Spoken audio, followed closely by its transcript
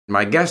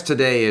My guest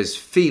today is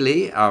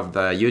Feli of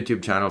the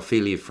YouTube channel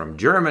Feli from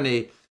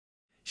Germany.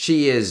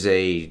 She is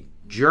a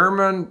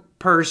German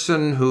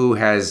person who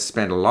has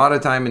spent a lot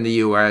of time in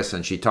the US,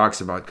 and she talks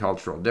about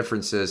cultural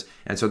differences.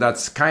 And so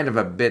that's kind of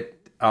a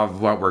bit of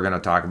what we're going to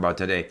talk about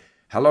today.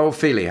 Hello,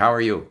 Feli. How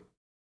are you?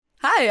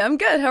 Hi, I'm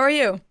good. How are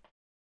you?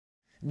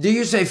 Do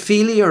you say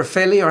Feli or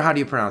Feli, or how do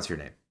you pronounce your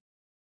name?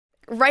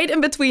 Right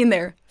in between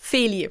there.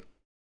 Feli.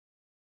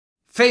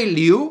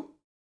 Feli?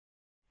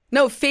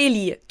 No,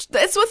 Feli.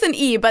 It's with an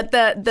E, but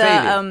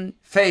Failure.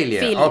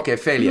 Feli. Okay,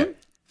 failure.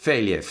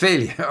 Mm-hmm.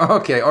 Failure.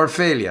 Okay, or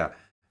failure.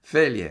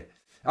 Failure.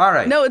 All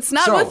right. No, it's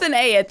not with an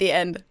A at the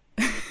end.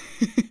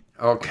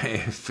 Okay,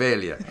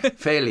 failure.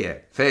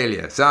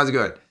 Sounds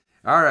good.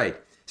 All right.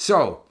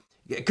 So,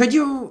 could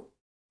you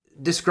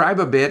describe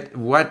a bit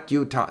what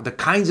you talk, the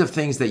kinds of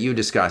things that you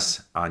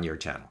discuss on your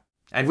channel?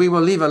 And we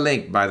will leave a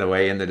link, by the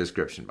way, in the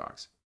description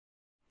box.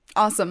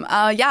 Awesome.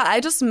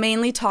 I just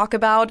mainly talk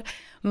about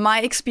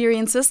my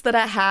experiences that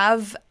I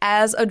have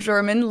as a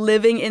German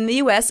living in the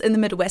US, in the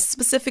Midwest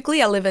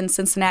specifically. I live in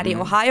Cincinnati,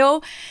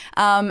 Ohio,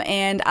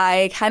 and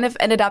I kind of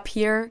ended up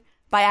here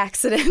by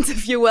accident,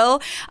 if you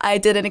will. I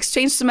did an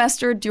exchange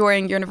semester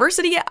during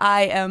university.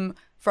 I am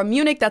from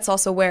Munich. That's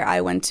also where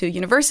I went to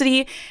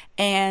university,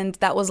 and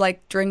that was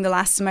like during the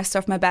last semester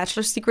of my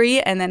bachelor's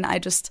degree, and then I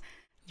just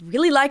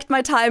really liked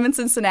my time in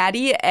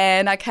Cincinnati,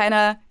 and I kind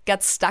of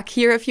got stuck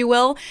here, if you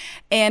will.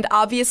 And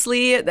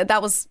obviously,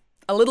 that was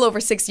a little over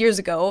 6 years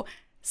ago.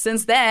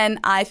 Since then,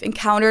 I've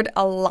encountered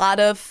a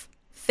lot of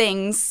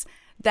things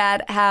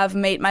that have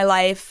made my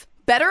life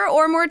better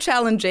or more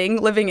challenging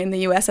living in the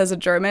US as a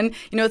German.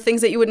 You know,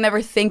 things that you would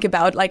never think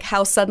about, like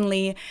how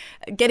suddenly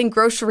getting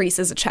groceries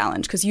is a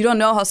challenge because you don't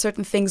know how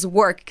certain things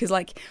work, because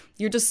like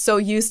you're just so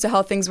used to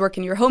how things work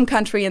in your home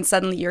country, and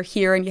suddenly you're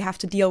here and you have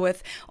to deal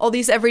with all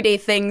these everyday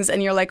things,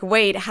 and you're like,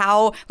 wait,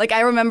 how? Like, I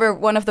remember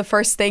one of the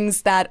first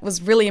things that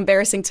was really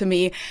embarrassing to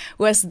me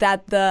was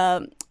that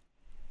the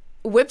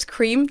whipped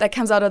cream that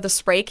comes out of the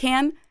spray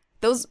can,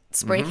 those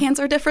spray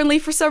cans are differently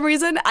for some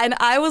reason. And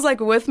I was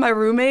like with my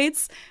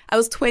roommates. I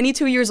was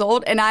 22 years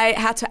old, and I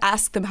had to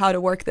ask them how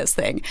to work this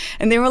thing.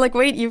 And they were like,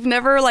 wait, you've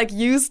never like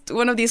used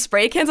one of these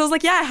spray cans? I was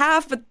like, yeah, I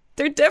have, but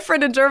they're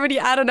different in Germany.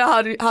 I don't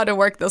know how to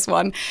work this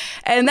one.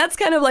 And that's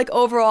kind of like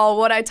overall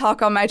what I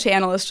talk on my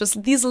channel is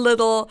just these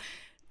little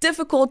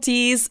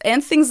difficulties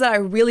and things that I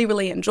really,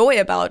 really enjoy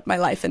about my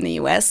life in the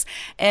US.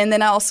 And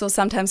then I also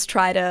sometimes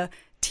try to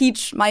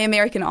teach my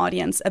American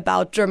audience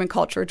about German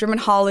culture, German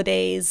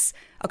holidays,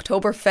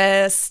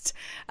 Oktoberfest,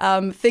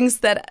 things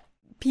that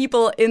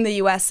people in the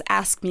US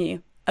ask me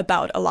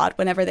about a lot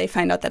whenever they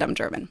find out that I'm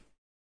German.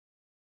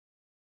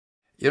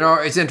 You know,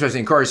 it's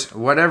interesting. Of course,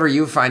 whatever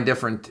you find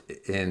different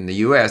in the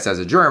US as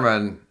a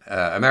German,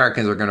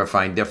 Americans are going to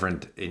find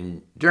different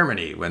in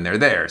Germany when they're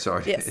there. So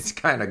it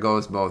kind of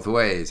goes both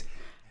ways.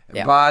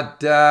 Yeah.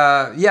 But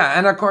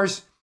and of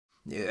course,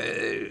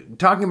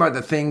 talking about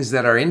the things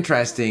that are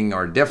interesting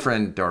or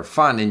different or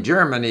fun in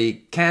Germany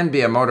can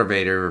be a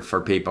motivator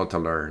for people to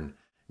learn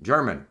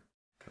German,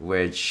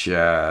 which,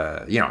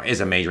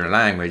 is a major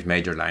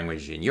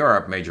language in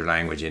Europe, major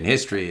language in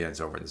history, and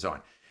so forth and so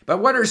on. But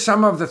what are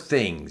some of the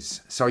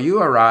things? So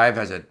you arrive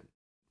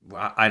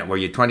were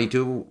you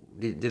 22?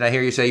 Did I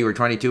hear you say you were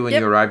 22 when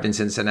you arrived in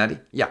Cincinnati?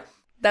 Yeah.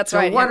 That's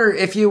right. So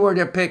if you were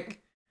to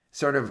pick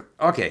sort of,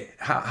 okay,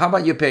 how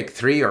about you pick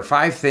 3 or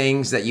 5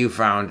 things that you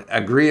found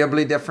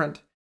agreeably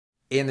different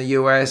in the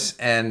US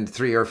and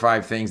 3 or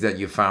 5 things that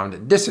you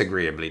found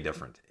disagreeably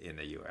different in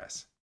the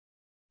US?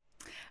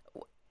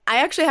 I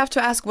actually have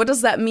to ask, what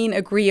does that mean,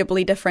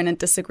 agreeably different and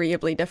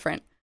disagreeably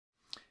different?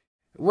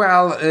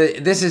 Well,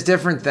 this is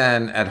different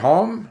than at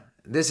home.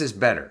 This is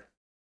better.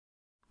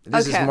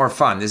 This is more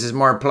fun. This is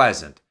more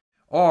pleasant.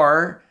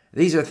 Or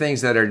these are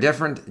things that are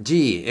different.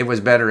 Gee, it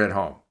was better at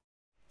home.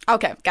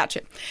 Okay,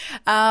 gotcha.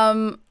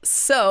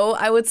 So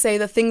I would say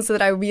the things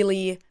that I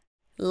really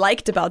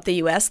liked about the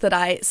US, that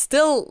I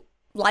still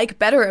like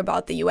better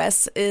about the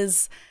US,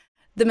 is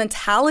the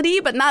mentality,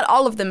 but not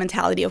all of the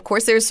mentality. Of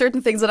course, there are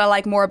certain things that I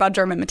like more about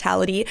German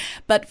mentality.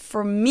 But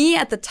for me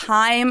at the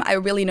time, I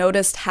really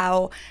noticed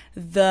how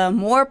the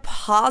more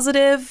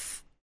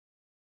positive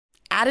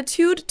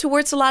attitude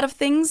towards a lot of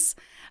things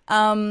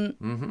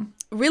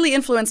really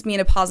influenced me in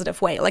a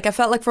positive way. Like, I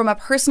felt like for my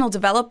personal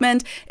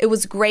development, it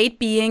was great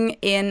being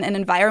in an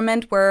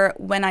environment where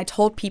when I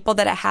told people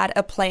that I had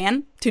a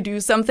plan to do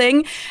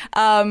something,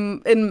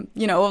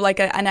 like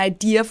an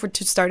idea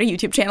to start a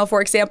YouTube channel,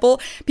 for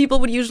example, people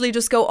would usually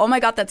just go, oh my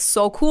God, that's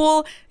so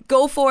cool.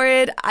 Go for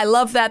it. I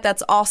love that.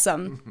 That's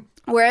awesome.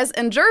 Whereas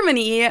in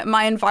Germany,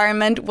 my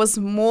environment was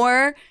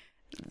more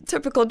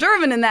typical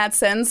German in that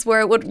sense, where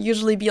it would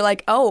usually be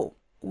like, oh,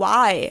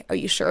 why? Are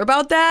you sure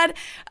about that?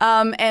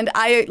 And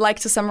I like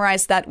to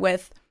summarize that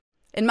with,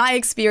 in my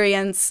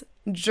experience,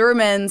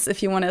 Germans,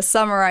 if you want to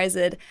summarize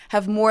it,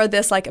 have more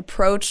this like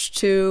approach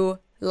to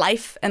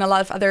life and a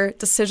lot of other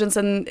decisions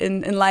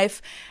in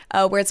life,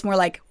 where it's more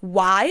like,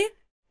 why?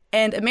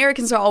 And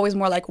Americans are always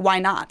more like, why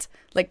not?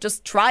 Like,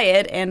 just try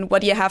it, and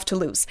what do you have to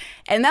lose?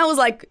 And that was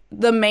like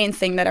the main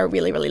thing that I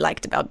really, really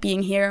liked about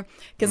being here,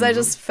 because I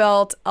just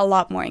felt a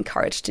lot more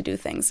encouraged to do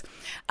things.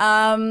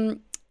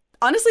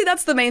 Honestly,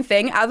 that's the main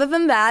thing. Other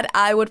than that,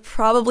 I would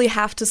probably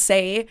have to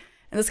say,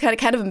 and this is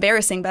kind of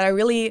embarrassing, but I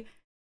really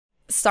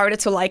started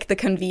to like the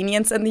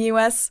convenience in the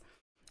US.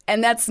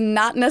 And that's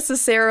not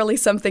necessarily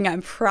something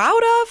I'm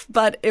proud of,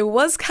 but it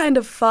was kind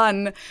of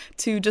fun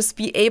to just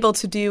be able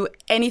to do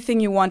anything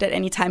you want at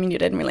any time and you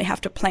didn't really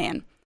have to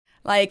plan.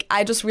 Like,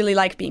 I just really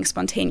like being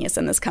spontaneous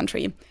in this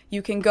country.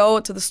 You can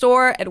go to the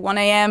store at 1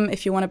 a.m.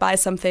 if you want to buy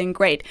something,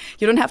 great.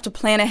 You don't have to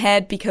plan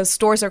ahead because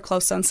stores are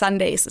closed on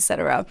Sundays,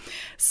 etc.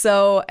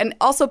 So, and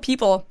also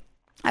people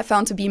I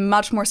found to be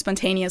much more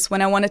spontaneous.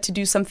 When I wanted to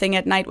do something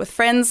at night with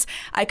friends,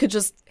 I could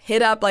just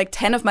hit up like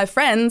 10 of my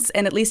friends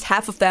and at least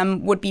half of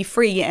them would be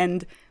free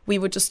and we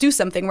would just do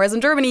something. Whereas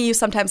in Germany, you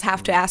sometimes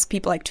have to ask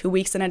people like 2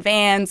 weeks in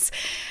advance.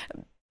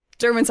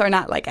 Germans are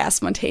not like as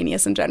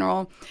spontaneous in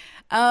general.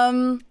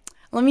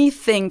 Let me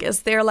think.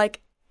 Is there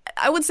like,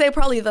 I would say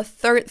probably the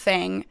third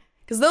thing,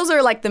 because those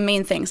are like the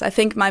main things. I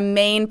think my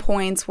main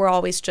points were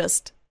always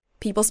just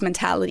people's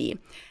mentality.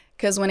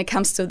 Because when it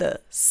comes to the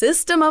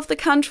system of the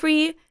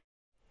country,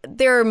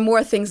 there are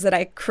more things that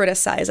I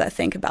criticize, I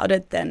think, about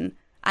it than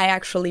I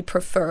actually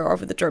prefer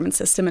over the German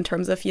system in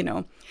terms of, you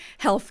know,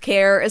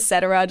 healthcare,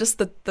 etc., just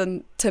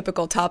the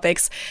typical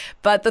topics.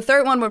 But the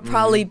third one would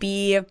probably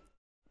be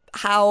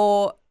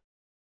how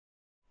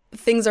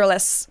things are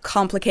less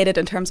complicated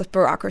in terms of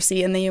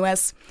bureaucracy in the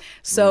US.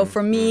 So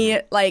for me,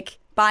 like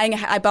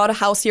I bought a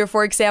house here,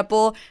 for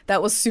example,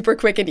 that was super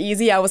quick and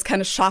easy. I was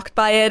kind of shocked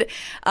by it.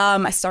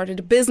 I started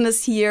a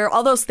business here.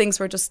 All those things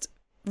were just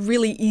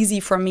really easy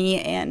for me.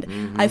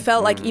 And I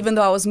felt like even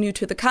though I was new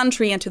to the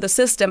country and to the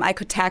system, I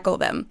could tackle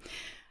them.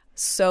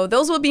 So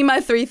those would be my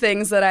 3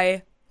 things that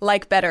I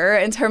like better.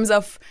 In terms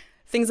of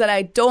things that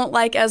I don't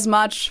like as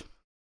much,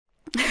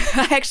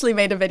 I actually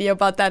made a video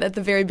about that at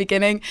the very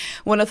beginning.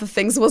 One of the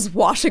things was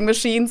washing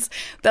machines.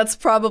 That's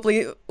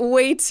probably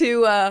way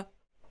too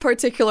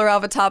particular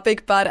of a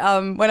topic, but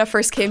when I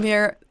first came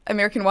here,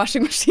 American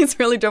washing machines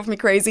really drove me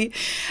crazy.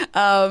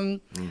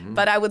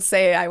 But I would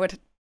say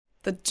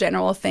the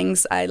general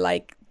things, I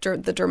like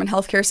the German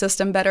healthcare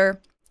system better.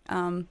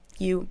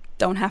 You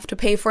don't have to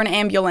pay for an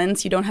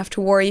ambulance. You don't have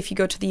to worry if you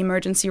go to the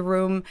emergency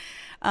room.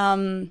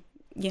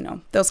 You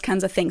know, those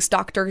kinds of things.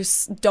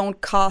 Doctors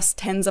don't cost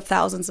tens of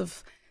thousands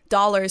of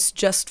dollars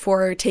just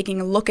for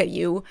taking a look at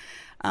you.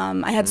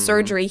 I had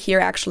surgery here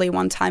actually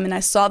one time, and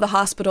I saw the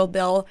hospital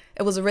bill.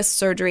 It was a wrist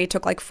surgery. It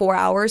took like 4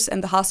 hours,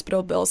 and the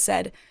hospital bill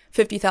said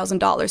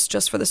 $50,000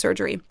 just for the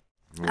surgery.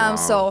 Wow.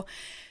 So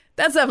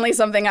that's definitely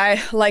something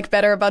I like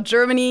better about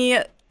Germany.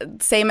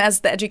 Same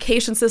as the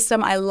education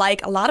system. I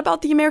like a lot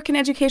about the American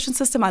education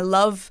system. I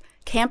love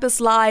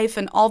campus life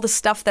and all the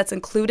stuff that's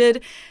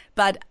included,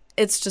 but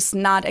it's just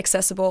not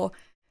accessible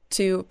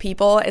to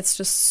people. It's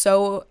just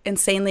so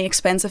insanely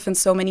expensive, and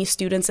so many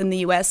students in the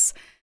US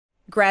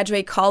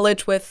graduate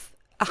college with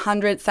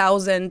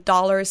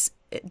 $100,000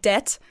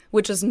 debt,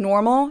 which is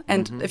normal.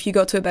 And if you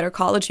go to a better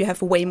college, you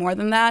have way more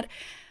than that.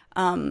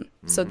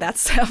 So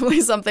that's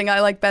definitely something I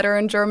like better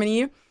in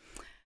Germany.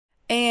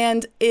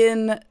 And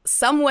in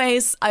some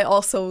ways, I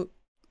also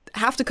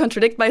have to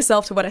contradict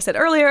myself to what I said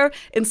earlier.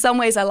 In some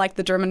ways, I like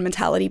the German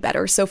mentality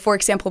better. So for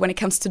example, when it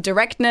comes to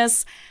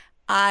directness,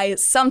 I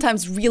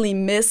sometimes really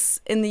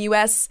miss in the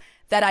US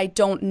that I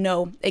don't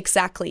know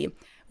exactly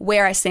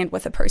where I stand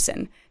with a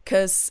person,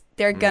 because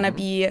they're going to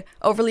be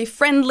overly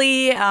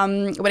friendly.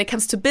 When it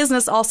comes to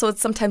business also,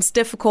 it's sometimes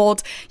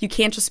difficult. You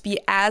can't just be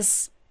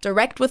as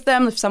direct with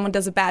them. If someone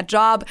does a bad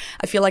job,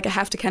 I feel like I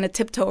have to kind of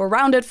tiptoe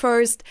around it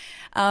first.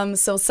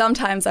 So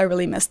sometimes I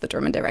really miss the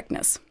German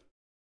directness.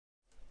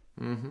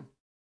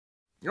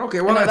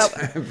 Okay, well, that's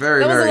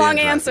very, very interesting. That was a long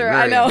answer,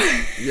 I know.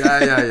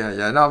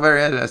 Yeah. No,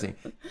 very interesting.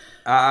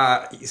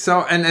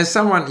 So, and as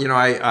someone, you know,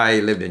 I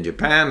lived in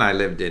Japan. I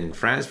lived in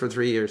France for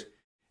 3 years.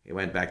 I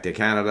went back to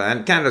Canada,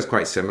 and Canada's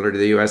quite similar to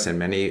the US in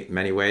many,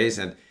 many ways.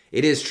 And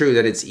it is true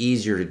that it's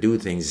easier to do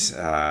things,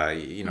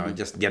 you know,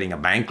 just getting a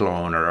bank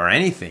loan or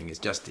anything is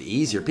just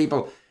easier.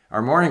 People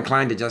are more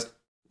inclined to just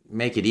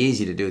make it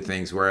easy to do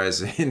things,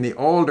 whereas in the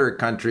older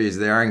countries,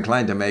 they are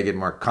inclined to make it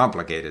more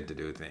complicated to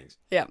do things.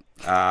 Yeah.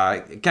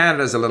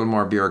 Canada's a little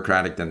more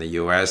bureaucratic than the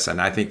US,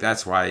 and I think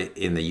that's why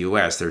in the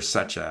US there's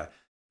such a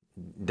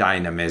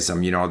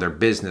dynamism, you know, their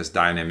business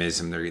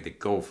dynamism. They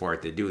go for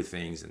it, they do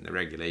things, and the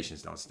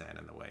regulations don't stand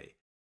in the way.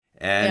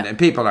 And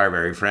people are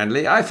very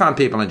friendly. I found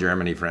people in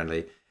Germany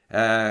friendly.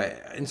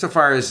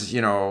 Insofar as,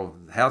 you know,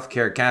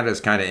 healthcare, Canada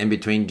is kind of in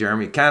between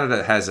Germany.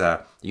 Canada has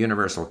a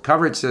universal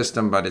coverage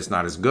system, but it's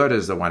not as good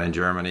as the one in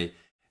Germany.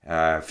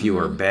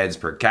 Fewer beds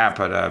per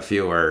capita,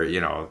 fewer,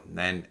 you know,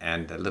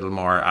 and a little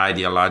more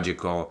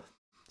ideological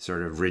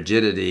sort of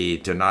rigidity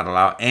to not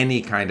allow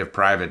any kind of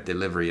private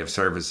delivery of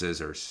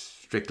services or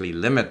strictly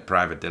limit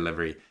private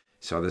delivery.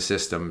 So the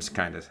system's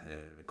kind of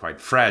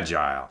quite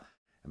fragile.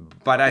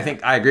 But I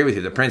think I agree with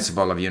you. The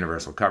principle of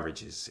universal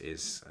coverage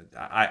is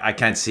I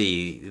can't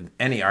see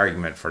any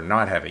argument for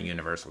not having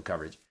universal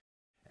coverage.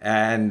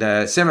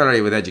 And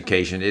similarly with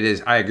education,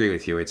 I agree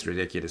with you, it's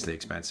ridiculously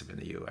expensive in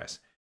the U.S.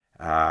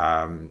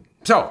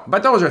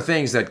 But those are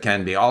things that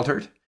can be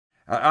altered.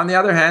 On the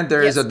other hand,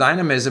 there is a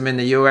dynamism in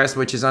the U.S.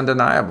 which is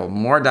undeniable.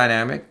 More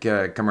dynamic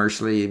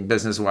commercially,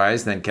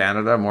 business-wise than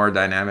Canada, more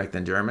dynamic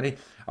than Germany.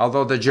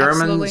 Although the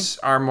Germans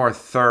are more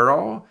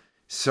thorough.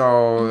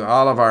 So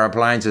all of our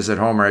appliances at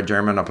home are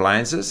German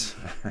appliances.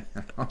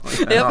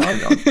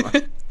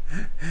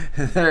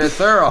 They're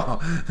thorough.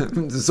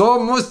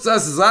 So muss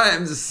das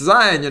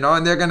sein,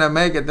 and they're going to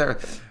make it there.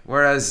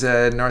 Whereas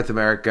North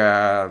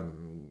America,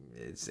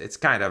 it's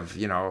kind of,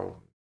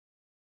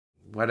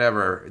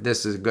 whatever,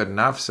 this is good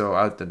enough, so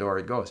out the door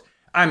it goes.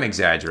 I'm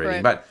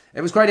exaggerating, but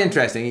it was quite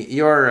interesting.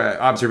 Your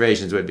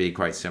observations would be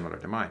quite similar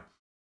to mine.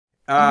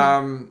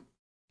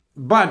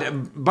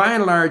 But by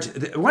and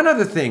large, one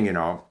other thing,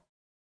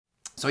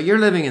 so you're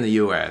living in the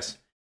U.S.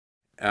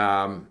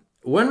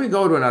 When we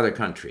go to another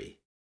country,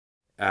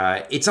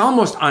 it's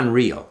almost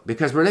unreal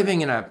because we're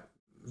living in a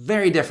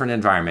very different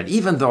environment,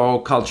 even though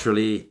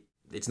culturally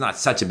it's not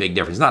such a big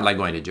difference. It's not like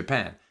going to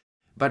Japan.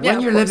 But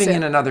when you're living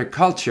in another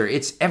culture,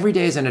 it's every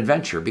day is an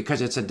adventure because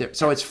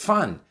so it's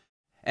fun.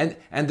 And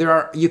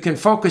you can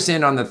focus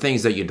in on the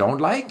things that you don't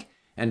like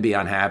and be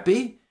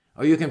unhappy,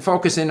 or you can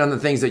focus in on the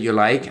things that you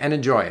like and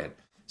enjoy it.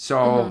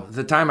 So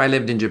the time I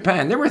lived in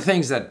Japan, there were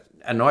things that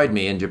annoyed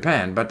me in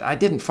Japan, but I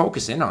didn't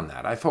focus in on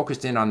that. I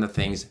focused in on the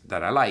things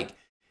that I like.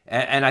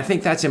 And I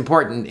think that's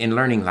important in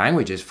learning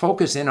languages.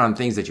 Focus in on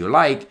things that you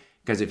like,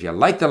 because if you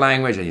like the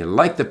language and you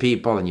like the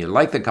people and you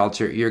like the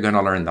culture, you're going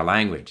to learn the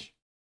language.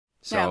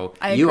 So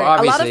you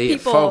obviously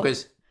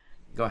focus.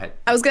 Go ahead.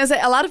 I was going to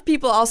say, a lot of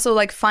people also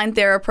find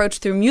their approach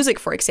through music,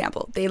 for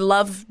example. They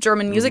love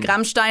German music.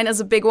 Rammstein is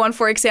a big one,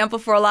 for example,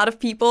 for a lot of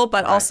people,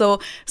 but also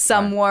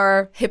some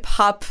more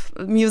hip-hop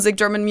music,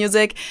 German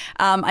music.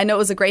 I know it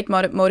was a great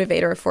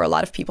motivator for a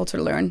lot of people to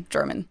learn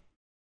German.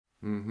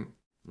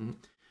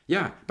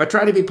 Yeah, but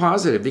try to be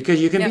positive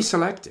because you can be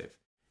selective.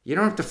 You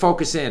don't have to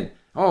focus in.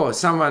 Oh,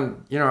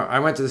 someone, I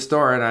went to the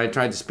store and I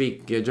tried to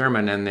speak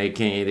German and they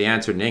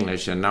answered in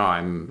English, and now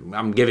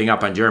I'm giving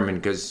up on German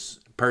because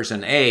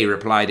person A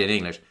replied in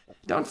English.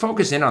 Don't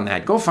focus in on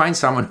that. Go find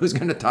someone who's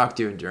going to talk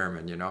to you in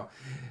German,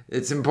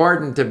 It's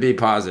important to be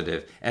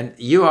positive. And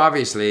you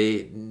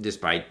obviously,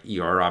 despite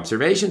your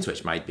observations,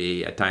 which might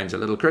be at times a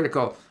little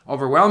critical,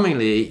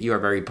 overwhelmingly, you are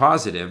very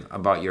positive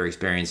about your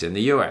experience in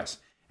the U.S.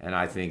 And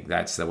I think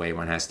that's the way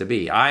one has to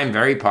be. I'm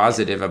very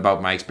positive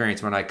about my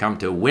experience when I come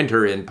to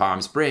winter in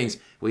Palm Springs.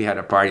 We had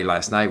a party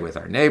last night with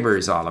our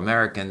neighbors, all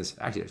Americans.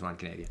 Actually, there's one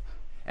Canadian.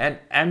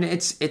 And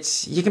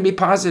it's you can be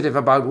positive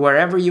about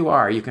wherever you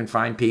are. You can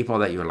find people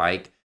that you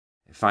like,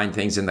 find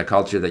things in the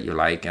culture that you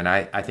like. And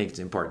I think it's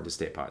important to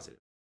stay positive.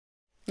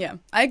 Yeah,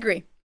 I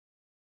agree.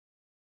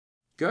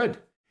 Good.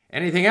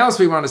 Anything else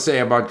we want to say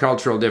about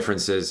cultural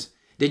differences?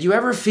 Did you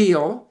ever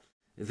feel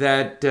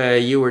that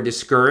you were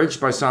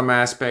discouraged by some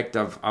aspect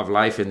of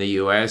life in the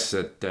U.S.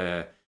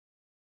 that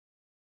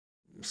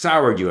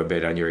soured you a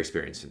bit on your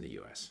experience in the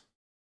U.S.?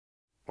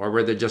 Or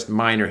were there just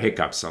minor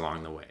hiccups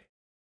along the way?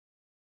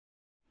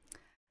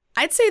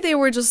 I'd say they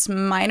were just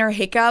minor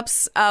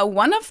hiccups.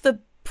 One of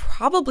the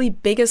probably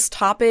biggest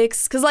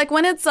topics, because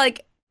when it's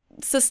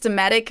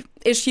systematic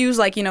issues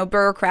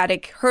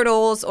bureaucratic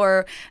hurdles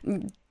or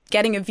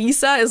getting a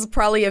visa is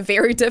probably a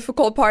very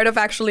difficult part of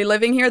actually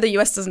living here. The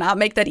U.S. does not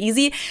make that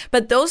easy.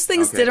 But those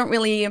things didn't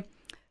really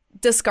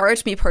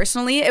discourage me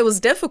personally. It was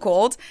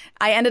difficult.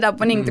 I ended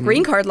up winning the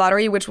green card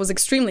lottery, which was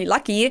extremely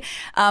lucky.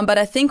 But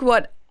I think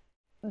what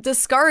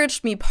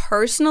discouraged me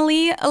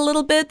personally a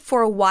little bit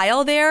for a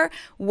while there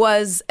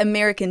was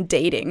American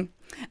dating.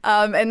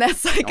 And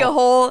that's a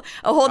whole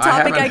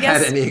topic, I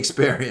guess. I haven't had any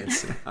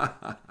experience.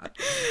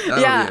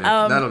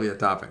 That'll be a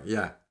topic.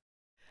 Yeah.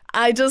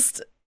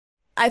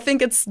 I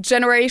think it's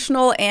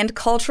generational and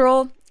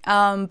cultural,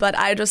 but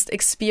I just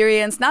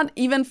experienced, not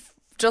even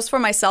just for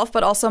myself,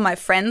 but also my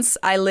friends.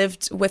 I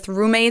lived with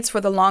roommates for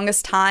the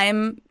longest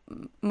time,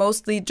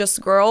 mostly just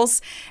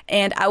girls,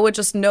 and I would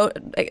just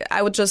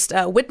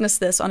witness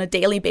this on a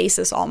daily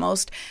basis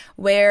almost,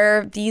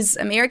 where these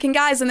American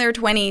guys in their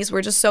 20s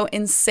were just so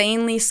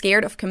insanely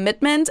scared of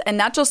commitment, and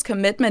not just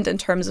commitment in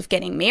terms of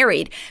getting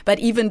married, but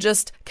even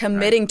just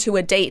committing to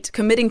a date,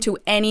 committing to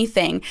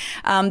anything.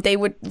 They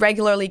would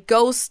regularly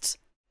ghost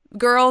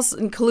girls,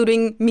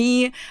 including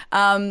me,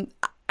 after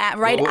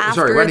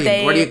what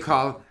do you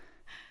call?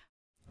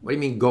 What do you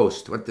mean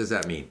ghost? What does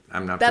that mean?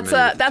 I'm not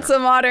familiar with that's a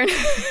modern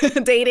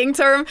dating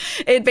term.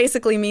 It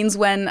basically means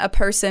when a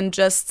person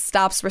just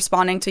stops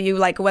responding to you,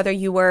 whether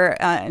you were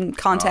in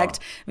contact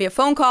via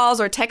phone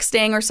calls or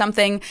texting or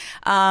something.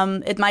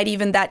 It might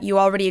even that you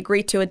already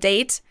agreed to a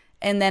date,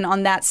 and then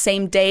on that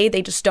same day,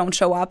 they just don't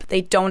show up. They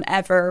don't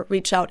ever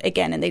reach out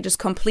again, and they just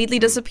completely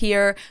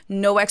disappear,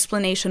 no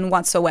explanation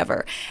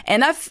whatsoever.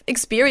 And I've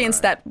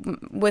experienced that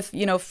with,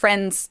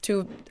 friends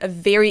to a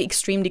very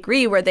extreme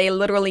degree, where they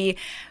literally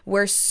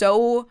were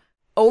so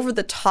over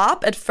the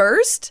top at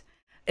first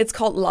it's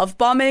called love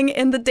bombing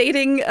in the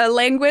dating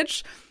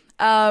language.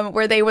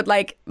 Where they would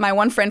like, my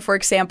one friend, for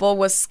example,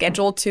 was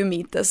scheduled to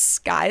meet this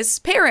guy's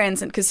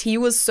parents, and because he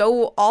was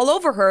so all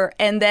over her,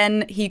 and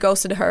then he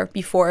ghosted her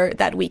before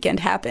that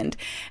weekend happened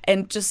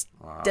and just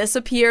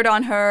disappeared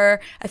on her.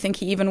 I think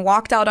he even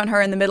walked out on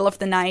her in the middle of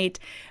the night,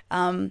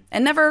 and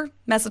never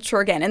messaged her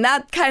again. And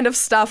that kind of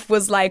stuff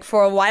was like,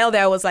 for a while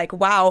there, I was like,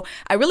 wow,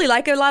 I really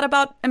like a lot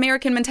about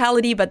American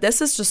mentality, but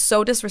this is just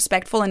so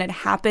disrespectful, and it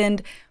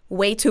happened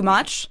way too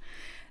much.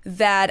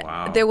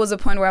 That there was a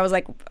point where I was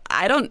like,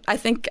 I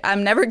think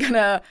I'm never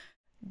gonna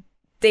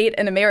date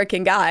an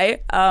American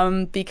guy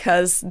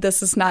because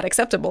this is not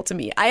acceptable to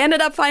me. I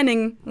ended up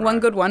finding one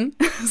good one.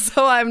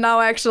 So I'm now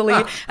actually,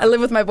 I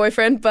live with my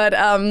boyfriend. But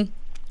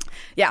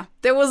yeah,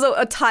 there was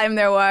a time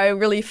there where I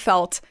really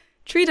felt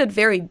treated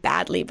very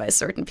badly by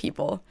certain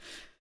people.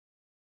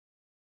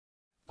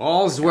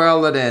 All's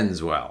well that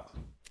ends well.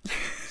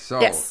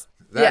 So yes.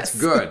 That's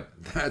good.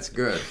 That's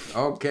good.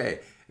 Okay.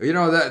 You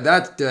know,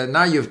 that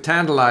now you've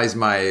tantalized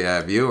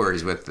my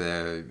viewers with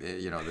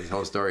this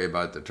whole story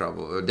about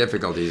the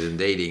difficulties in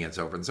dating and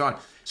so forth and so on.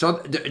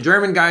 So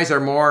German guys are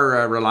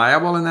more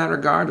reliable in that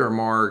regard, or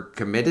more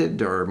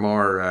committed, or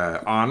more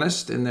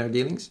honest in their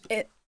dealings?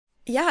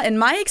 Yeah, in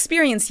my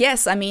experience,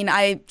 yes. I mean,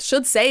 I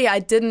should say I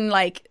didn't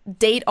like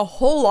date a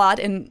whole lot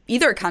in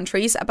either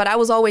countries, but I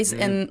was always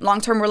in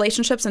long-term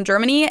relationships in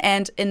Germany.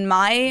 And in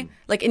my,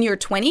 like in your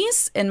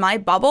 20s, in my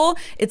bubble,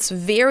 it's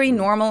very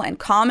normal and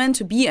common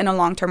to be in a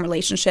long-term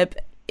relationship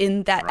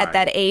in that at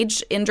that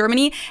age in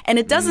Germany. And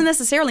it doesn't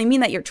necessarily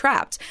mean that you're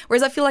trapped.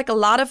 Whereas I feel like a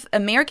lot of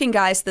American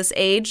guys this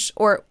age,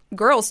 or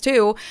girls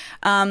too,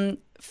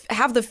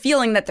 have the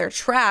feeling that they're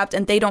trapped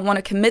and they don't want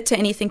to commit to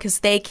anything because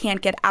they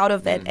can't get out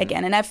of it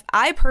again. And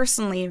I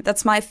personally,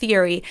 that's my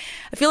theory,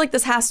 I feel like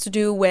this has to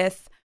do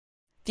with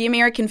the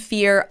American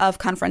fear of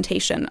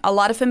confrontation. A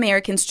lot of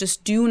Americans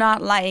just do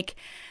not like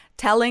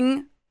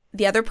telling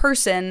the other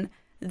person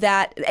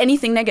that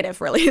anything negative,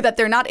 really, that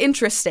they're not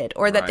interested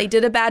or that they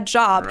did a bad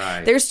job.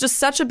 There's just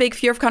such a big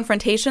fear of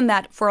confrontation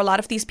that for a lot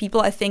of these people,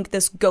 I think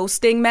this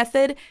ghosting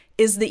method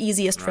is the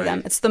easiest for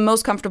them. It's the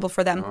most comfortable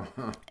for them.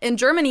 In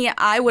Germany,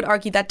 I would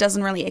argue that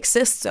doesn't really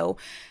exist. So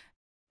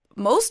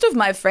most of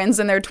my friends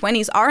in their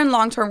 20s are in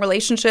long-term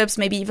relationships,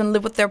 maybe even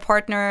live with their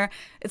partner.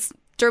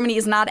 Germany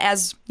is not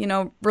as,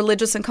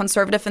 religious and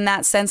conservative in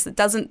that sense. It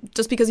doesn't,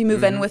 just because you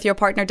move in with your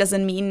partner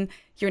doesn't mean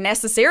you're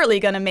necessarily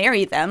going to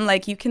marry them.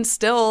 Like, you can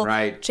still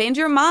change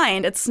your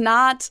mind. It's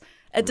not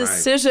a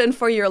decision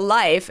for your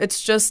life.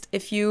 It's just,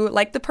 if you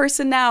like the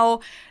person now,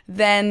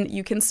 then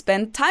you can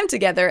spend time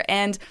together.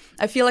 And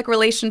I feel like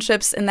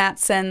relationships in that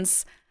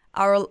sense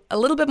are a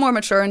little bit more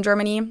mature in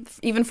Germany,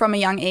 even from a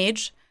young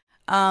age.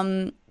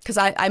 Because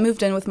I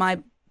moved in with my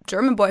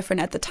German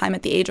boyfriend at the time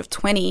at the age of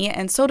 20,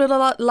 and so did a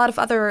lot of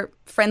other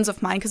friends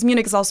of mine, because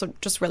Munich is also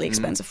just really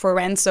expensive for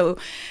rent, so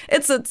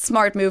it's a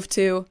smart move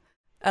to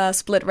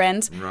split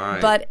rent.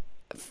 But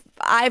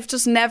I've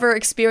just never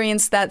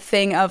experienced that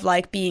thing of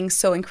like being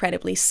so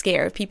incredibly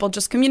scared. People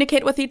just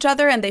communicate with each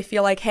other and they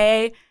feel like,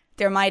 hey,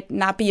 there might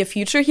not be a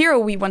future here, or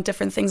we want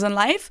different things in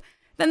life.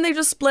 Then they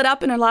just split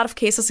up. In a lot of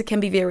cases, it can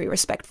be very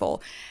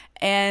respectful.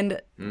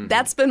 And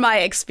that's been my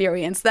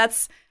experience.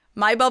 That's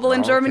my bubble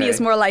in Germany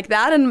is more like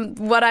that. And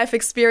what I've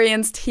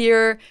experienced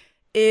here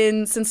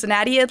in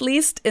Cincinnati, at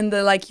least, in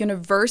the like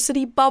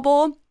university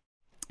bubble,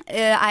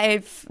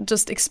 I've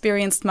just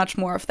experienced much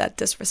more of that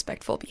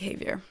disrespectful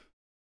behavior.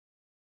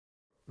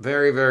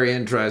 Very, very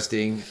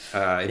interesting.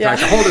 In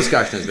fact, the whole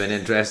discussion has been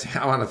interesting.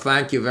 I want to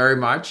thank you very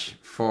much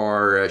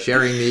for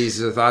sharing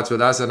these thoughts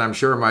with us. And I'm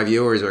sure my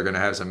viewers are going to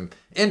have some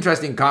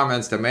interesting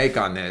comments to make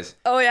on this.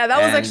 Oh, yeah,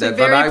 that was actually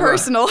very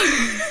personal.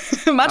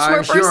 Much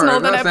more personal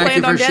than I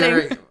planned on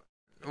getting.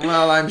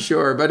 Well, I'm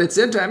sure, but it's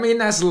interesting. I mean,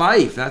 that's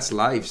life. That's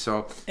life.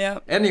 So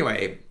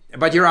anyway,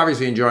 but you're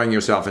obviously enjoying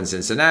yourself in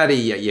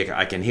Cincinnati.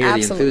 I can hear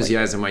the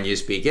enthusiasm when you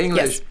speak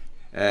English,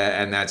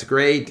 and that's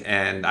great.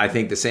 And I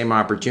think the same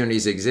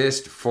opportunities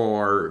exist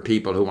for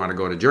people who want to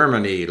go to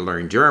Germany to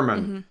learn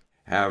German.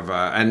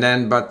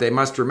 But they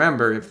must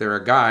remember, if they're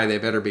a guy, they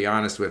better be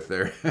honest with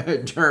their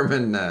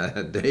German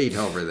date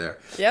over there.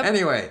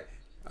 Anyway,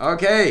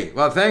 okay.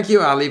 Well, thank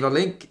you. I'll leave a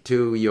link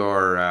to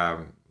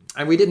your.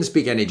 And we didn't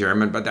speak any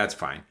German, but that's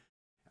fine.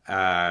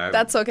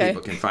 That's okay.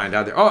 People can find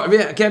out. Oh,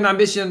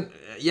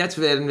 jetzt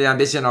werden wir ein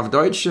bisschen auf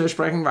Deutsch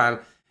sprechen, weil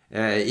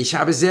ich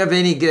habe sehr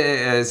wenige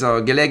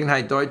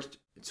Gelegenheit, Deutsch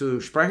zu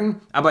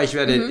sprechen. Aber es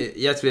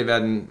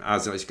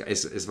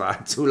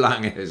war zu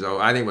lange, so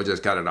I think we'll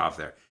just cut it off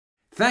there.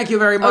 Thank you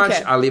very much.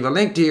 Okay. I'll leave a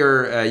link to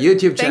your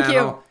YouTube channel. Thank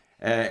you.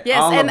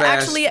 Yes, and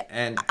actually,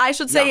 I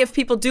should say, if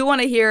people do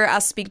want to hear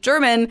us speak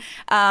German,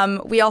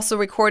 we also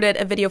recorded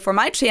a video for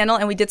my channel,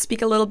 and we did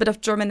speak a little bit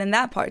of German in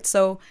that part.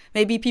 So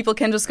maybe people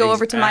can just go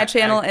over to my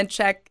channel and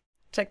check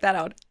that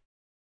out.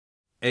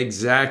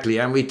 Exactly,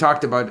 and we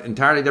talked about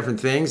entirely different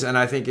things, and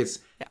I think it's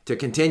to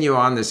continue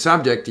on this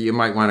subject, you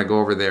might want to go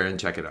over there and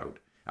check it out.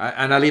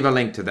 And I'll leave a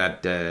link to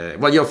that.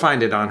 You'll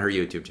find it on her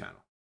YouTube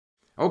channel.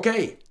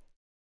 Okay.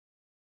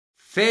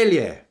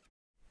 Feli,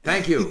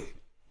 thank you.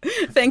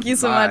 Thank you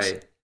so much.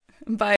 Bye.